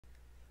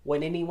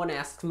When anyone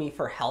asks me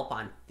for help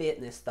on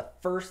fitness, the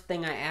first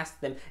thing I ask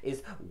them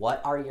is,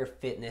 what are your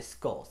fitness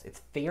goals?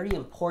 It's very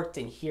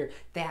important here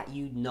that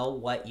you know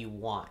what you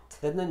want.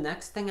 Then the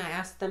next thing I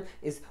ask them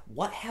is,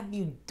 what have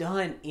you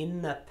done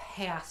in the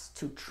past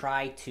to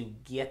try to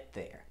get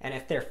there? And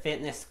if their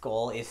fitness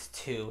goal is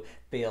to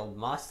build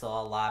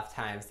muscle, a lot of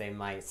times they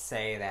might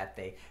say that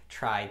they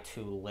try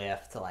to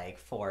lift like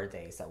 4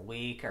 days a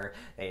week, or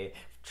they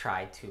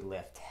try to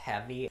lift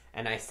heavy.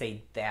 And I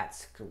say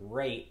that's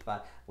great,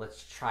 but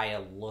let's try to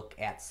look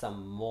at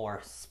some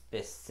more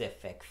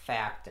specific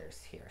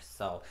factors here.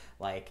 So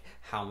like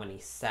how many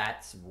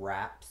sets,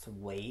 reps,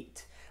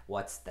 weight,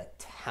 what's the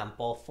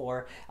tempo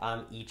for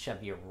each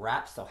of your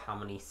reps? So how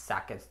many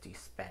seconds do you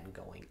spend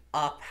going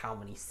up? How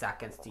many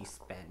seconds do you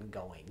spend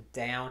going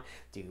down?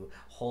 Do you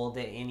hold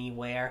it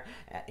anywhere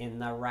in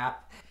the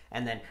rep?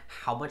 And then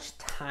how much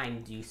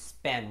time do you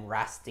spend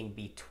resting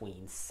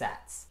between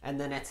sets? And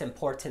then it's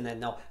important to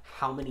know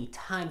how many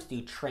times do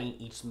you train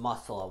each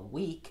muscle a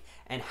week,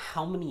 and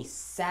how many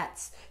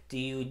sets do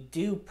you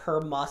do per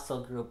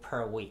muscle group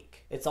per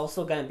week. It's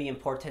also going to be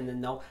important to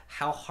know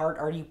how hard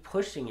are you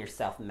pushing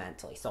yourself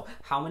mentally. So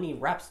how many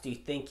reps do you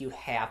think you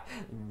have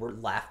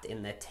left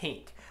in the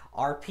tank?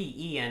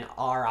 RPE and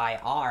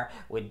RIR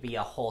would be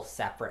a whole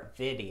separate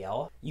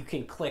video. You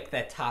can click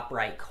the top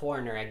right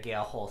corner and get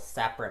a whole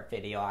separate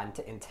video on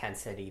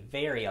intensity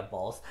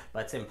variables,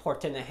 but it's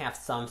important to have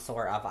some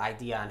sort of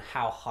idea on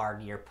how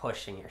hard you're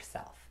pushing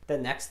yourself. The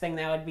next thing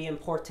that would be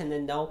important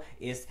to know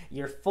is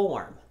your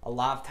form. A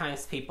lot of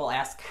times people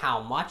ask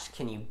how much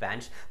can you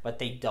bench, but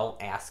they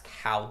don't ask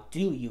how do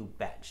you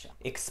bench.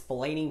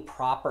 Explaining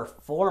proper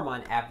form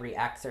on every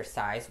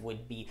exercise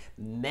would be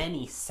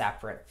many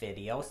separate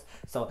videos,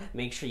 so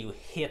make sure you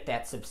hit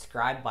that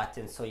subscribe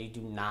button so you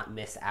do not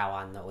miss out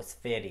on those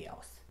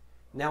videos.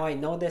 Now I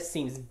know this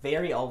seems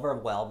very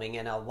overwhelming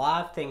and a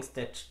lot of things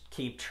to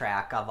keep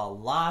track of, a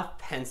lot of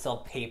pencil,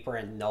 paper,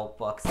 and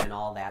notebooks and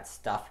all that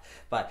stuff,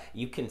 but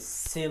you can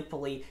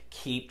simply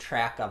keep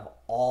track of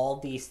all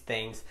these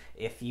things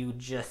if you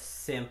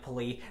just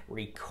simply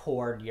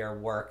record your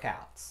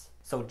workouts.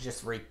 So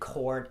just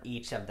record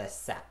each of the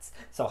sets.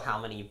 So how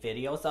many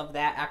videos of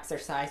that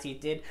exercise you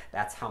did,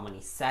 that's how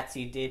many sets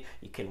you did.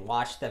 You can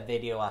watch the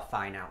video and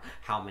find out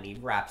how many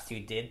reps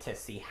you did to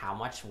see how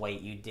much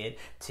weight you did,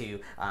 to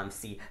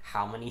see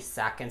how many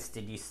seconds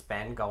did you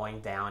spend going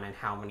down and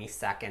how many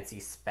seconds you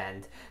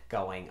spend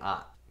going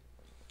up.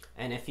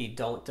 And if you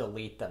don't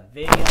delete the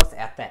videos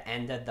at the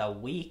end of the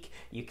week,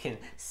 you can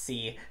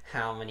see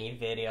how many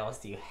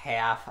videos you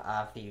have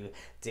of you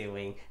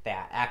doing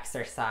that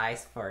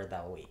exercise for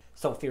the week.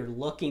 So if you're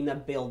looking to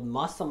build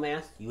muscle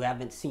mass, you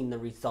haven't seen the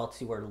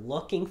results you were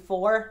looking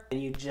for,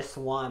 and you just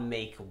want to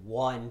make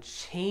one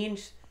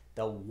change,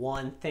 the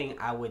one thing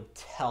I would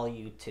tell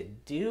you to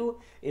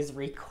do is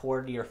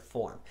record your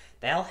form.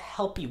 That'll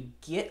help you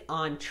get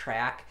on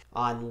track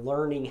on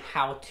learning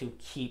how to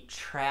keep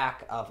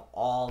track of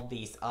all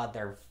these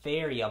other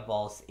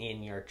variables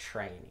in your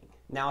training.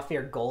 Now, if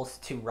your goal is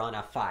to run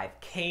a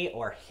 5K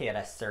or hit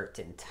a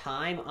certain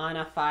time on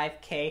a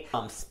 5K,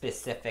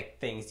 specific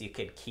things you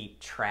could keep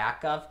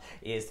track of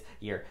is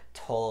your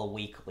total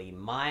weekly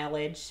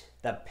mileage,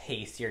 the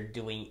pace you're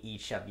doing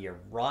each of your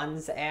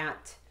runs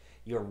at,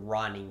 your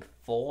running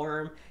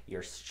form,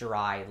 your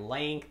stride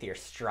length, your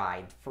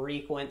stride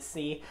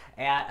frequency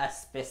at a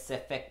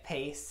specific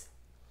pace.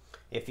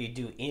 If you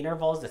do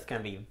intervals, it's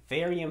going to be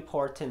very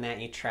important that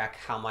you track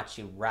how much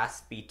you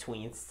rest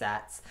between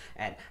sets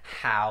and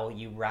how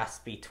you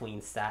rest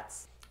between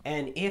sets.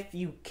 And if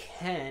you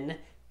can,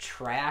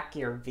 track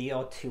your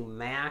VO2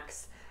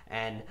 max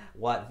and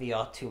what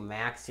VO2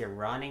 max you're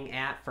running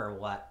at for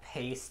what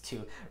pace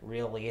to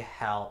really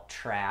help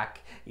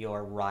track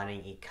your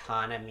running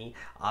economy.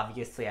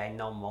 Obviously, I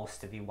know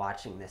most of you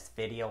watching this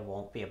video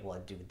won't be able to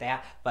do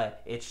that,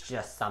 but it's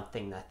just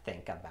something to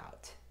think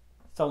about.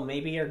 So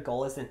maybe your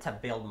goal isn't to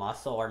build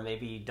muscle, or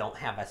maybe you don't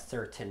have a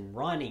certain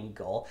running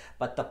goal,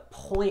 but the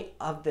point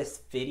of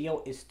this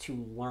video is to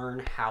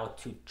learn how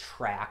to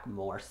track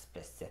more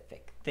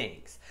specific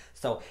things.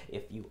 So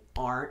if you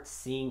aren't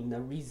seeing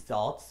the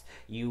results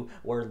you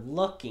were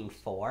looking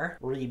for,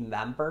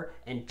 remember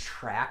and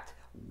track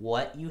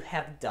what you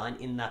have done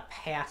in the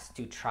past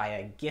to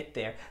try to get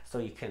there, so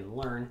you can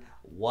learn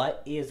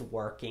what is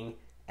working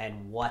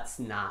and what's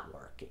not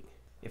working.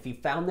 If you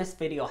found this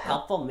video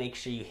helpful, make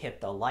sure you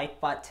hit the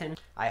like button.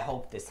 I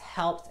hope this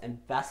helps,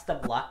 and best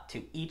of luck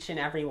to each and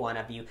every one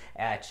of you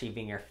at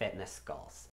achieving your fitness goals.